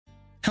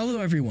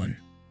Hello everyone.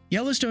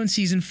 Yellowstone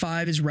Season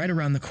 5 is right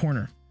around the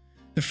corner.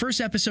 The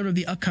first episode of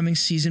the upcoming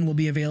season will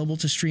be available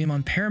to stream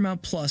on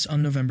Paramount Plus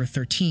on November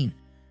 13.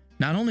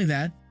 Not only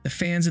that, the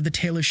fans of the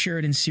Taylor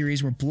Sheridan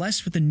series were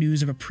blessed with the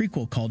news of a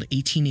prequel called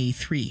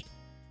 1883.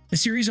 The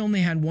series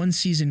only had one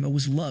season but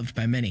was loved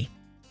by many.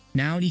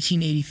 Now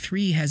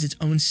 1883 has its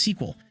own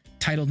sequel,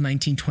 titled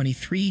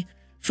 1923,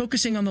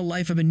 focusing on the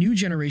life of a new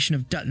generation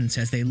of Duttons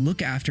as they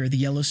look after the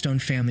Yellowstone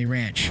family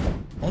ranch.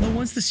 Although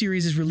once the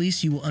series is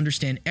released, you will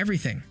understand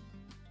everything.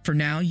 For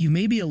now, you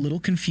may be a little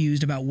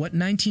confused about what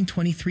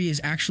 1923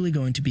 is actually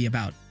going to be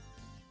about.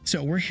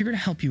 So we're here to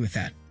help you with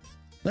that.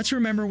 Let's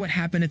remember what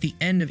happened at the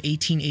end of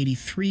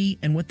 1883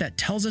 and what that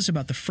tells us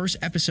about the first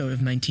episode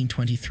of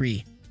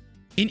 1923.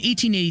 In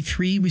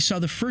 1883, we saw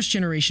the first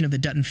generation of the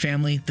Dutton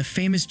family, the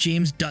famous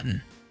James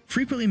Dutton,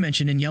 frequently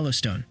mentioned in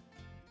Yellowstone.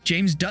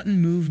 James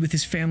Dutton moved with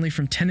his family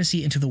from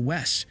Tennessee into the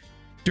West.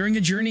 During the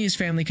journey, his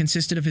family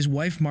consisted of his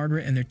wife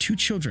Margaret and their two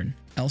children,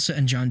 Elsa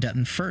and John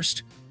Dutton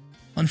first.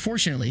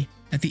 Unfortunately,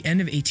 at the end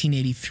of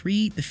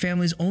 1883, the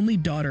family's only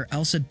daughter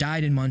Elsa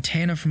died in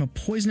Montana from a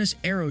poisonous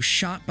arrow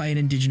shot by an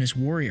indigenous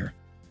warrior.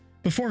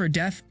 Before her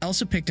death,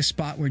 Elsa picked a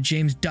spot where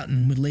James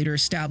Dutton would later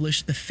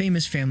establish the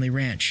famous family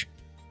ranch.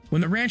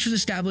 When the ranch was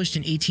established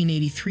in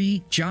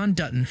 1883, John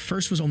Dutton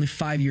first was only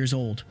 5 years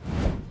old.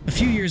 A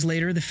few years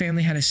later, the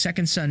family had a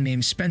second son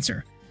named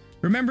Spencer.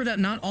 Remember that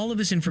not all of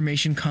this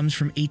information comes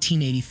from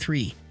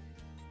 1883.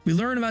 We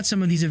learn about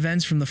some of these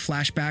events from the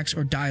flashbacks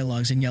or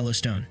dialogues in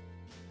Yellowstone.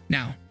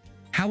 Now,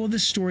 how will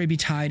this story be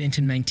tied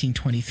into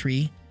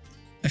 1923?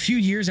 A few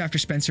years after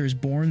Spencer is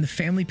born, the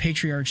family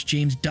patriarch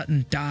James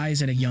Dutton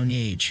dies at a young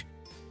age.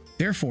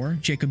 Therefore,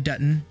 Jacob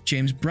Dutton,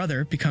 James'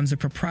 brother, becomes the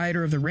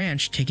proprietor of the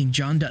ranch, taking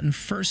John Dutton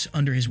first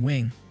under his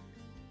wing.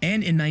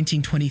 And in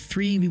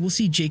 1923, we will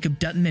see Jacob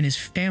Dutton and his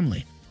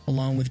family,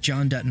 along with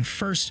John Dutton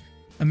first,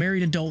 a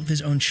married adult with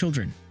his own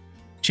children.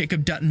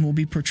 Jacob Dutton will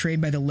be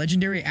portrayed by the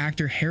legendary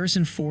actor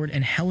Harrison Ford,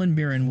 and Helen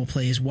Mirren will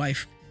play his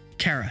wife,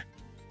 Kara.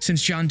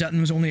 Since John Dutton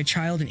was only a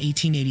child in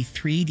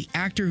 1883, the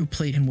actor who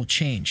played him will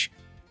change.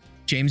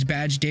 James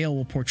Badge Dale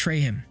will portray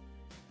him.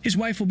 His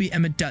wife will be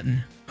Emma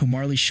Dutton, who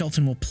Marley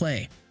Shelton will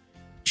play.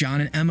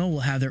 John and Emma will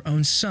have their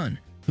own son,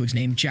 who is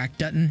named Jack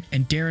Dutton,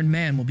 and Darren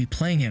Mann will be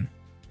playing him.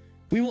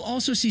 We will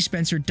also see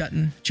Spencer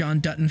Dutton, John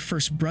Dutton's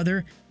first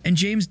brother, and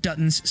James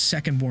Dutton's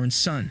second-born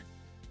son.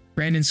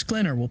 Brandon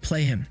Sklenar will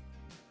play him.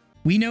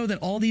 We know that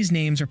all these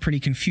names are pretty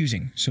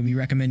confusing, so we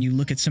recommend you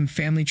look at some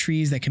family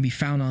trees that can be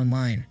found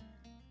online.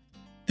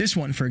 This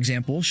one, for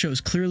example,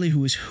 shows clearly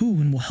who is who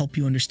and will help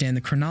you understand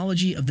the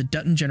chronology of the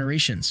Dutton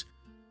generations.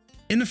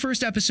 In the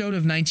first episode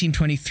of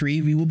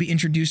 1923, we will be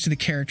introduced to the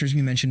characters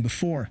we mentioned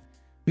before.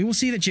 We will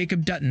see that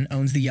Jacob Dutton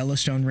owns the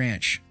Yellowstone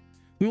Ranch.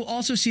 We will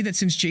also see that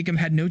since Jacob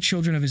had no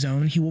children of his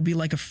own, he will be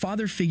like a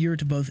father figure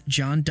to both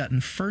John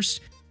Dutton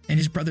first and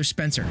his brother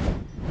Spencer.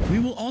 We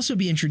will also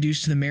be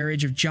introduced to the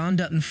marriage of John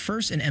Dutton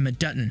first and Emma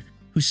Dutton,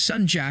 whose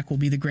son Jack will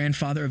be the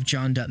grandfather of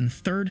John Dutton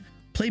III,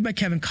 played by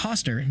Kevin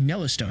Costner in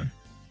Yellowstone.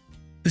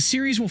 The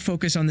series will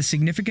focus on the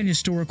significant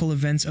historical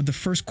events of the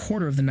first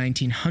quarter of the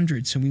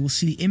 1900s, so we will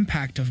see the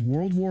impact of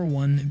World War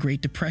I, the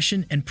Great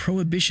Depression, and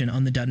Prohibition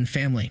on the Dutton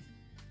family.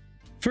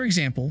 For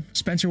example,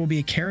 Spencer will be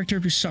a character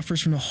who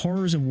suffers from the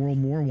horrors of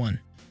World War I.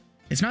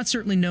 It's not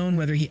certainly known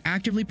whether he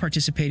actively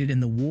participated in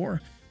the war,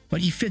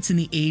 but he fits in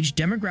the age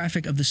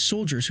demographic of the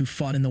soldiers who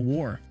fought in the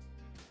war.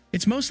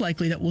 It's most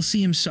likely that we'll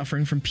see him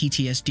suffering from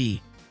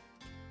PTSD.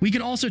 We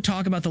can also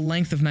talk about the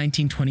length of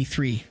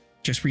 1923.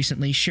 Just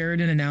recently,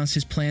 Sheridan announced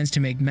his plans to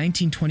make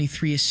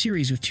 1923 a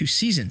series with 2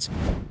 seasons.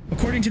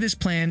 According to this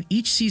plan,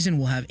 each season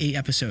will have 8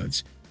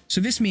 episodes, so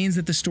this means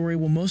that the story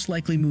will most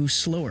likely move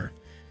slower.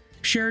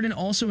 Sheridan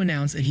also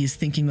announced that he is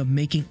thinking of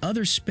making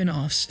other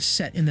spin-offs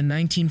set in the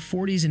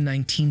 1940s and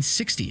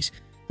 1960s,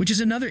 which is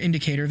another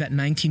indicator that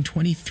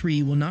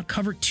 1923 will not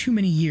cover too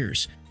many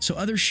years, so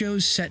other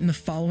shows set in the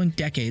following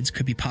decades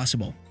could be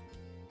possible.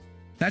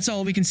 That's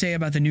all we can say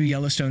about the new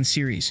Yellowstone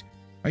series.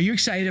 Are you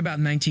excited about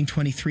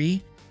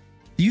 1923?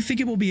 Do you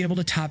think it will be able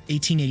to top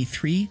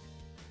 1883?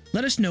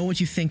 Let us know what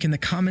you think in the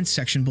comments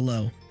section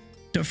below.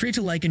 Don't forget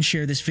to like and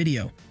share this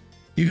video.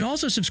 You can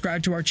also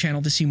subscribe to our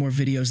channel to see more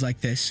videos like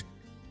this.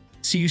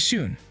 See you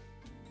soon.